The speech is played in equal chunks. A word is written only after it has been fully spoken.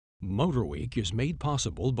MotorWeek is made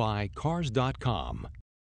possible by Cars.com.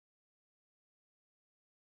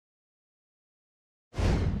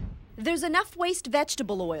 There's enough waste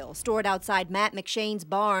vegetable oil stored outside Matt McShane's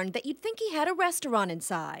barn that you'd think he had a restaurant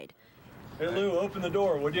inside. Hey Lou, open the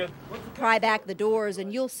door, would you? Pry back the doors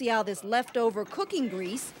and you'll see how this leftover cooking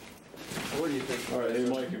grease What do you think? All right, hey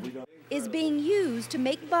Mike, if we don't... is being used to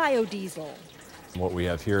make biodiesel. What we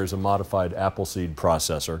have here is a modified apple seed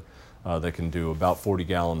processor that can do about 40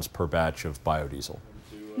 gallons per batch of biodiesel.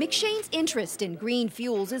 McShane's interest in green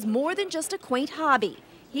fuels is more than just a quaint hobby.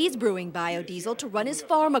 He's brewing biodiesel to run his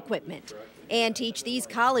farm equipment and teach these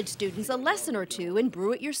college students a lesson or two in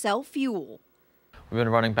brew-it-yourself fuel. We've been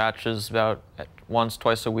running batches about once,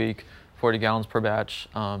 twice a week, 40 gallons per batch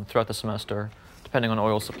throughout the semester, depending on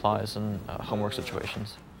oil supplies and homework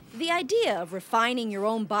situations. The idea of refining your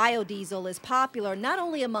own biodiesel is popular not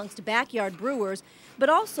only amongst backyard brewers, but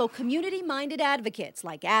also community-minded advocates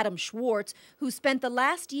like Adam Schwartz, who spent the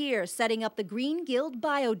last year setting up the Green Guild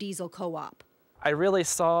Biodiesel Co-op. I really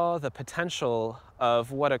saw the potential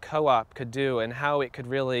of what a co-op could do and how it could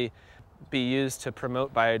really be used to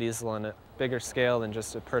promote biodiesel on a bigger scale than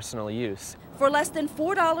just a personal use. For less than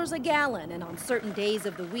 $4 a gallon and on certain days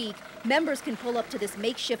of the week, members can pull up to this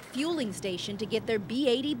makeshift fueling station to get their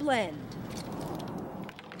B80 blend.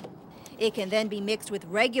 It can then be mixed with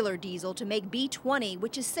regular diesel to make B20,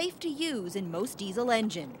 which is safe to use in most diesel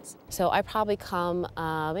engines. So I probably come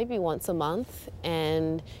maybe once a month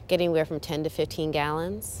and get anywhere from 10 to 15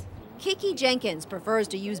 gallons. Kiki Jenkins prefers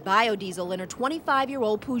to use biodiesel in her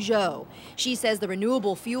 25-year-old Peugeot. She says the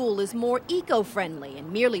renewable fuel is more eco-friendly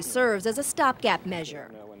and merely serves as a stopgap measure.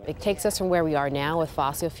 It takes us from where we are now with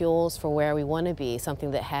fossil fuels for where we want to be, something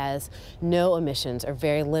that has no emissions or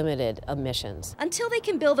very limited emissions. Until they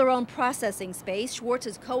can build their own processing space,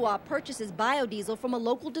 Schwartz's co-op purchases biodiesel from a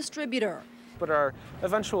local distributor. But our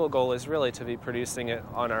eventual goal is really to be producing it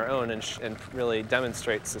on our own and really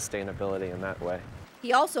demonstrate sustainability in that way.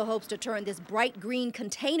 He also hopes to turn this bright green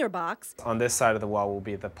container box On this side of the wall will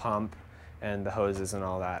be the pump and the hoses and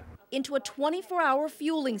all that. into a 24-hour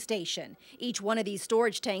fueling station. Each one of these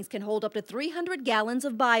storage tanks can hold up to 300 gallons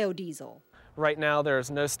of biodiesel. Right now there is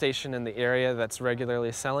no station in the area that's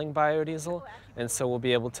regularly selling biodiesel, and so we'll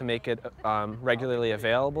be able to make it regularly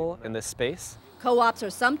available in this space. Co-ops are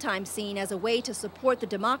sometimes seen as a way to support the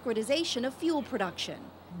democratization of fuel production.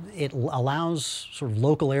 It allows sort of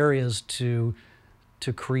local areas to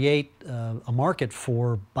create a market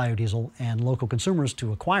for biodiesel and local consumers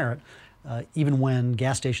to acquire it, even when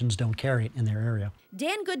gas stations don't carry it in their area.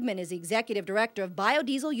 Dan Goodman is the executive director of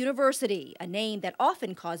Biodiesel University, a name that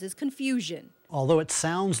often causes confusion. Although it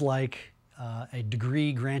sounds like a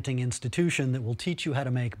degree-granting institution that will teach you how to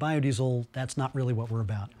make biodiesel, that's not really what we're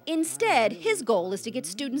about. Instead, his goal is to get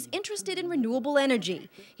students interested in renewable energy.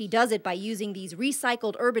 He does it by using these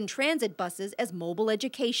recycled urban transit buses as mobile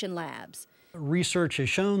education labs. Research has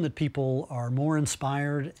shown that people are more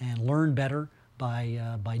inspired and learn better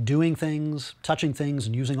by doing things, touching things,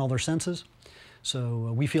 and using all their senses.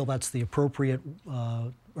 So we feel that's the appropriate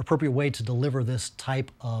way to deliver this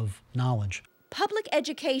type of knowledge. Public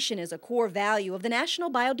education is a core value of the National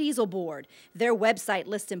Biodiesel Board. Their website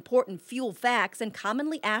lists important fuel facts and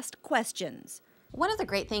commonly asked questions. One of the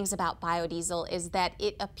great things about biodiesel is that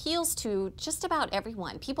it appeals to just about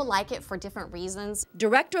everyone. People like it for different reasons.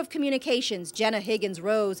 Director of Communications Jenna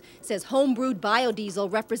Higgins-Rose says homebrewed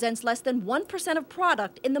biodiesel represents less than 1% of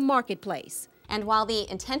product in the marketplace. And while the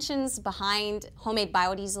intentions behind homemade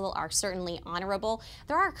biodiesel are certainly honorable,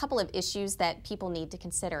 there are a couple of issues that people need to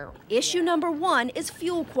consider. Issue number one is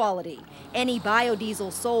fuel quality. Any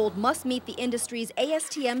biodiesel sold must meet the industry's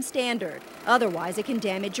ASTM standard. Otherwise, it can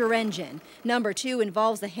damage your engine. Number two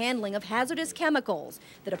involves the handling of hazardous chemicals.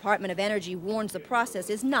 The Department of Energy warns the process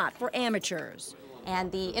is not for amateurs.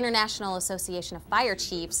 And the International Association of Fire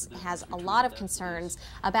Chiefs has a lot of concerns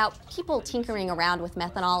about people tinkering around with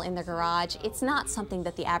methanol in their garage. It's not something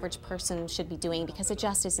that the average person should be doing because it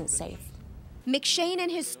just isn't safe. McShane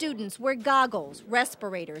and his students wear goggles,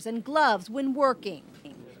 respirators, and gloves when working.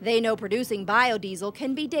 They know producing biodiesel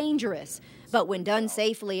can be dangerous, but when done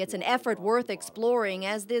safely, it's an effort worth exploring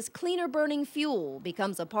as this cleaner burning fuel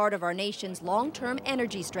becomes a part of our nation's long-term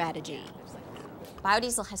energy strategy.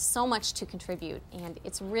 Biodiesel has so much to contribute, and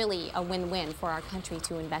it's really a win-win for our country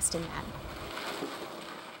to invest in that.